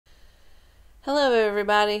Hello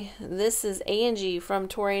everybody, this is Angie from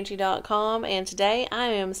Tourangie.com, and today I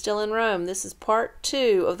am still in Rome. This is part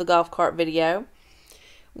 2 of the golf cart video.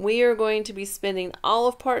 We are going to be spending all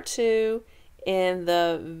of part 2 in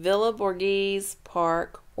the Villa Borghese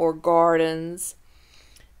Park or Gardens.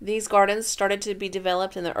 These gardens started to be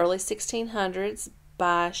developed in the early 1600s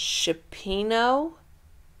by Scipione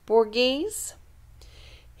Borghese.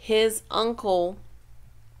 His uncle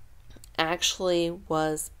actually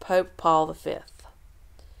was Pope Paul V.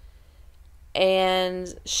 And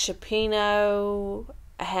Scipione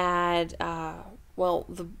had,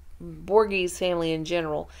 the Borghese family in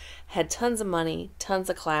general had tons of money,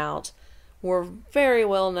 tons of clout, were very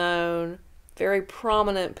well known, very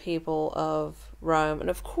prominent people of Rome. And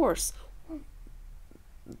of course,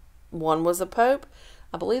 one was a pope.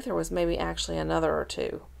 I believe there was maybe actually another or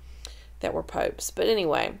two that were popes. But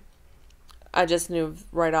anyway, I just knew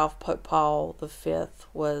right off Pope Paul V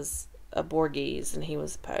was a Borghese and he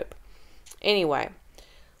was the Pope. Anyway,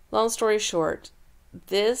 long story short,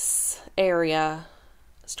 this area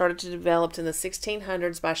started to develop in the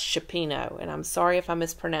 1600s by Scipione, and I'm sorry if I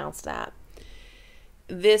mispronounced that.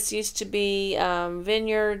 This used to be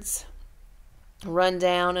vineyards, run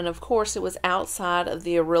down, and of course it was outside of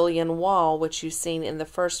the Aurelian Wall, which you've seen in the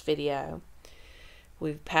first video.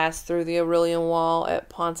 We've passed through the Aurelian Wall at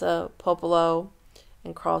Ponte Popolo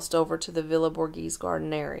and crossed over to the Villa Borghese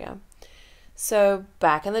garden area. So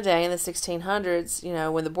back in the day, in the 1600s,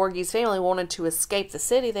 when the Borghese family wanted to escape the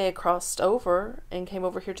city, they had crossed over and came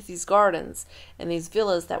over here to these gardens and these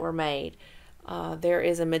villas that were made. There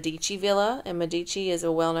is a Medici villa, and Medici is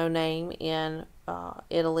a well-known name in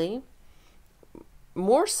Italy.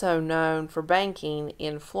 More so known for banking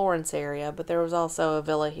in Florence area, but there was also a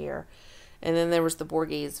villa here. And then there was the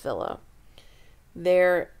Borghese Villa.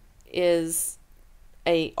 There is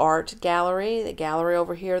a art gallery, the gallery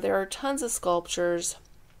over here. There are tons of sculptures.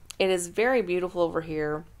 It is very beautiful over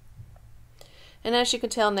here. And as you can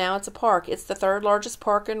tell now, it's a park. It's the third largest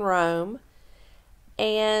park in Rome.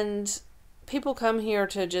 And people come here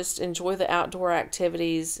to just enjoy the outdoor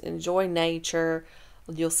activities, enjoy nature.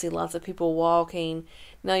 You'll see lots of people walking.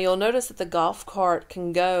 Now you'll notice that the golf cart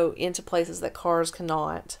can go into places that cars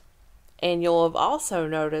cannot. And you'll have also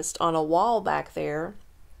noticed on a wall back there,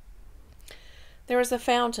 there is a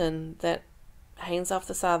fountain that hangs off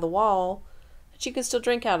the side of the wall that you can still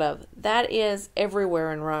drink out of. That is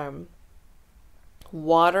everywhere in Rome.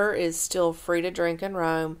 Water is still free to drink in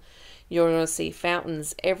Rome. You're going to see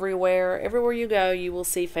fountains everywhere. Everywhere you go, you will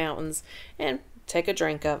see fountains, and take a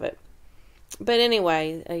drink of it. But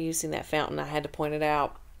anyway, using that fountain, I had to point it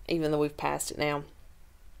out, even though we've passed it now.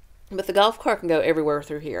 But the golf cart can go everywhere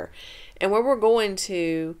through here. And where we're going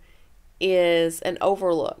to is an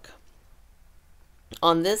overlook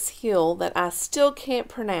on this hill that I still can't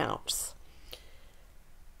pronounce.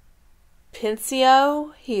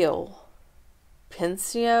 Pincio Hill.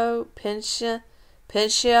 Pincio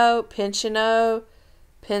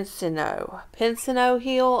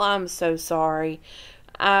Hill. I'm so sorry.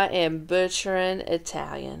 I am butchering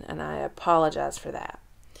Italian, and I apologize for that.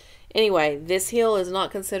 Anyway, this hill is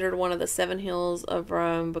not considered one of the 7 hills of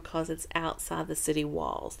Rome because it's outside the city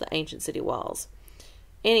walls, the ancient city walls.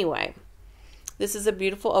 Anyway, this is a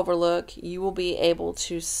beautiful overlook. You will be able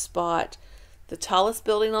to spot the tallest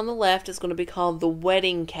building on the left is going to be called the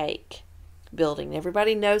Wedding Cake Building.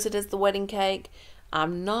 Everybody knows it as the Wedding Cake.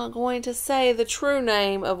 I'm not going to say the true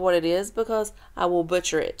name of what it is because I will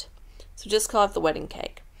butcher it. So just call it the Wedding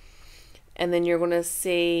Cake. And then you're going to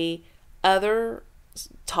see other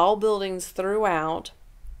tall buildings throughout,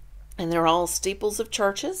 and they're all steeples of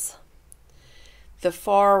churches. The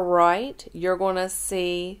far right, you're going to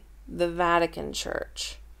see the Vatican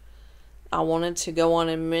Church. I wanted to go on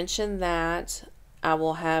and mention that I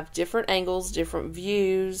will have different angles, different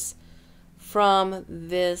views from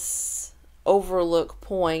this overlook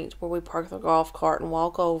point where we park the golf cart and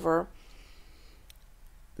walk over.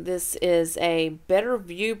 This is a better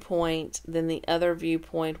viewpoint than the other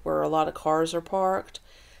viewpoint where a lot of cars are parked.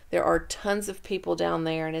 There are tons of people down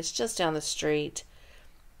there, and it's just down the street.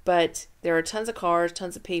 But there are tons of cars,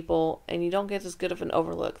 tons of people, and you don't get as good of an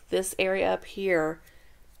overlook. This area up here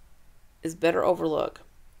is better overlook.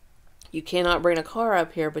 You cannot bring a car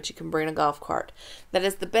up here, but you can bring a golf cart. That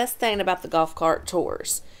is the best thing about the golf cart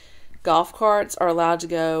tours. Golf carts are allowed to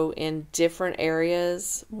go in different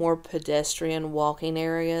areas, more pedestrian walking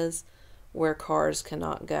areas where cars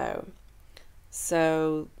cannot go.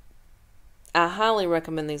 So I highly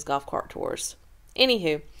recommend these golf cart tours.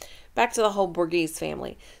 Anywho, back to the whole Borghese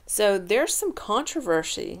family. So there's some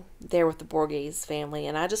controversy there with the Borghese family,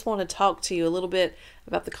 and I just want to talk to you a little bit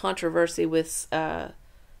about the controversy with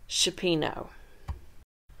Scipino.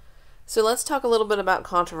 So let's talk a little bit about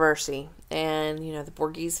controversy. And, you know, the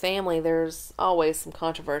Borghese family, there's always some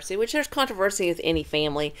controversy, which there's controversy with any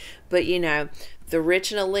family. But, you know, the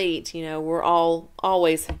rich and elite, you know, we're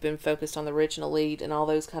always have been focused on the rich and elite and all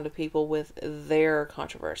those kind of people with their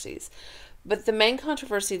controversies. But the main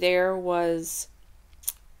controversy there was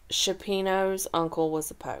Scipino's uncle was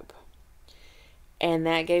the Pope. And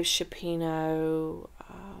that gave Scipino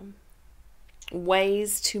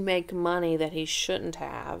ways to make money that he shouldn't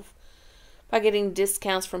have by getting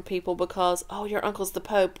discounts from people because, oh, your uncle's the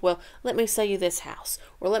Pope. Well, let me sell you this house,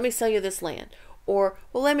 or let me sell you this land, or,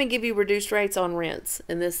 well, let me give you reduced rates on rents,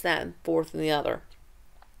 and this, that, and fourth, and the other.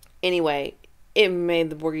 Anyway, it made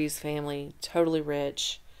the Borghese family totally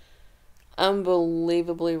rich,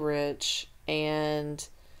 unbelievably rich, and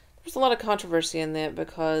there's a lot of controversy in that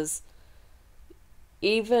because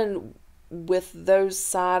even with those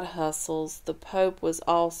side hustles, the Pope was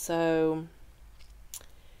also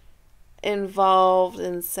involved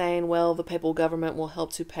in saying, well, the papal government will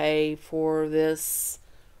help to pay for this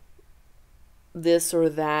or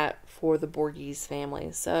that for the Borghese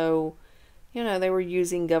family. So, you know, they were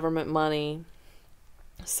using government money,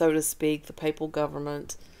 so to speak, the papal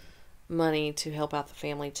government money to help out the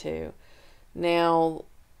family too. Now,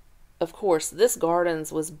 of course, this villa,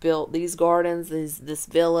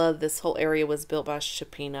 this whole area was built by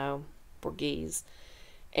Scipino Borghese.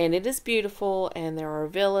 And it is beautiful, and there are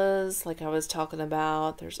villas, like I was talking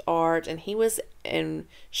about. There's art, and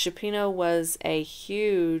Scipino was a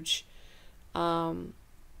huge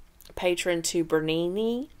patron to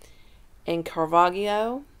Bernini and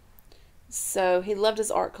Caravaggio. So he loved his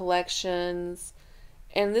art collections,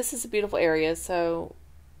 and this is a beautiful area, so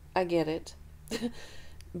I get it.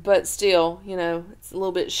 But still, you know, it's a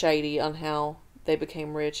little bit shady on how they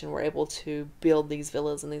became rich and were able to build these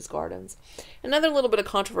villas and these gardens. Another little bit of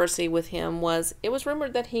controversy with him was it was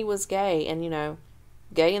rumored that he was gay, and, you know,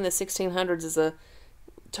 gay in the 1600s is a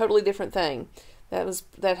totally different thing.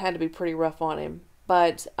 That had to be pretty rough on him.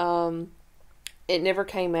 But it never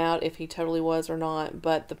came out if he totally was or not.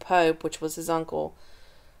 But the Pope, which was his uncle,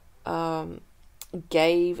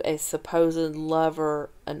 gave a supposed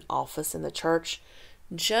lover an office in the church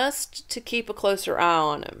just to keep a closer eye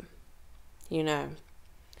on him. You know,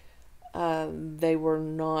 they were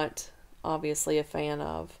not obviously a fan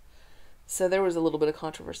of. So there was a little bit of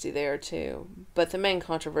controversy there too. But the main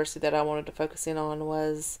controversy that I wanted to focus in on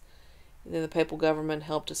was the papal government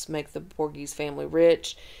helped us make the Borghese family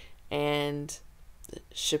rich, and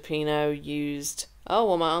Scipino used, oh,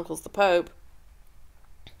 well, my uncle's the Pope,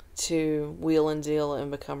 to wheel and deal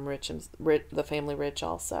and become rich, and the family rich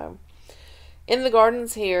also. In the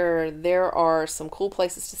gardens here, there are some cool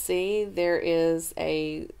places to see. There is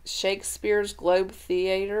a Shakespeare's Globe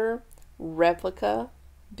Theater replica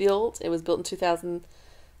built. It was built in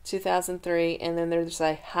 2003. And then there's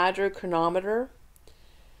a hydrochronometer.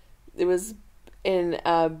 It was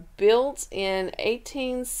built in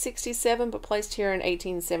 1867, but placed here in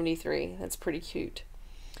 1873. That's pretty cute.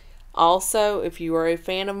 Also, if you are a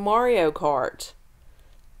fan of Mario Kart,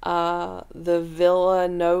 the Villa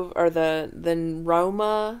Nova, or the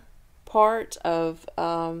Roma part of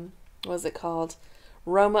what's it called?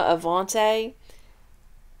 Roma Avante.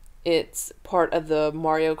 It's part of the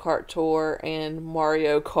Mario Kart Tour and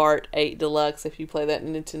Mario Kart 8 Deluxe if you play that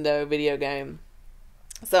Nintendo video game.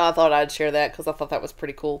 So I thought I'd share that because I thought that was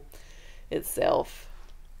pretty cool itself.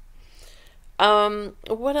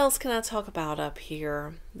 What else can I talk about up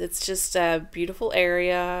here? It's just a beautiful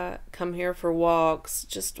area. Come here for walks.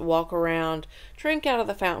 Just walk around. Drink out of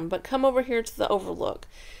the fountain. But come over here to the overlook.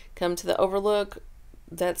 Come to the overlook.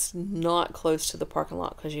 That's not close to the parking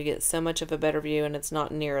lot because you get so much of a better view and it's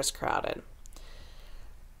not near as crowded.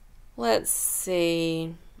 Let's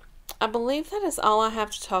see. I believe that is all I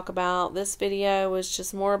have to talk about. This video was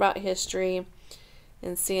just more about history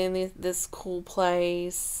and seeing this cool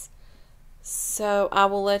place. So I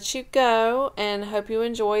will let you go and hope you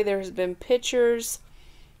enjoy. There's been pictures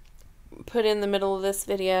put in the middle of this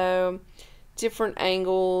video, different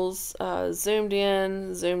angles, zoomed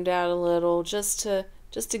in, zoomed out a little, just to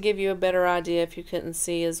give you a better idea if you couldn't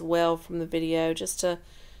see as well from the video, just to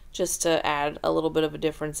add a little bit of a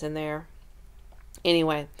difference in there.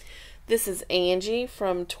 Anyway, this is Angie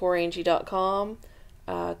from Tourangie.com.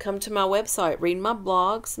 Come to my website, read my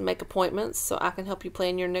blogs, make appointments so I can help you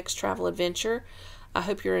plan your next travel adventure. I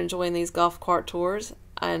hope you're enjoying these golf cart tours,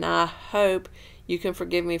 and I hope you can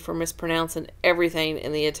forgive me for mispronouncing everything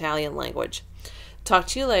in the Italian language. Talk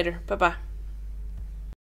to you later. Bye-bye.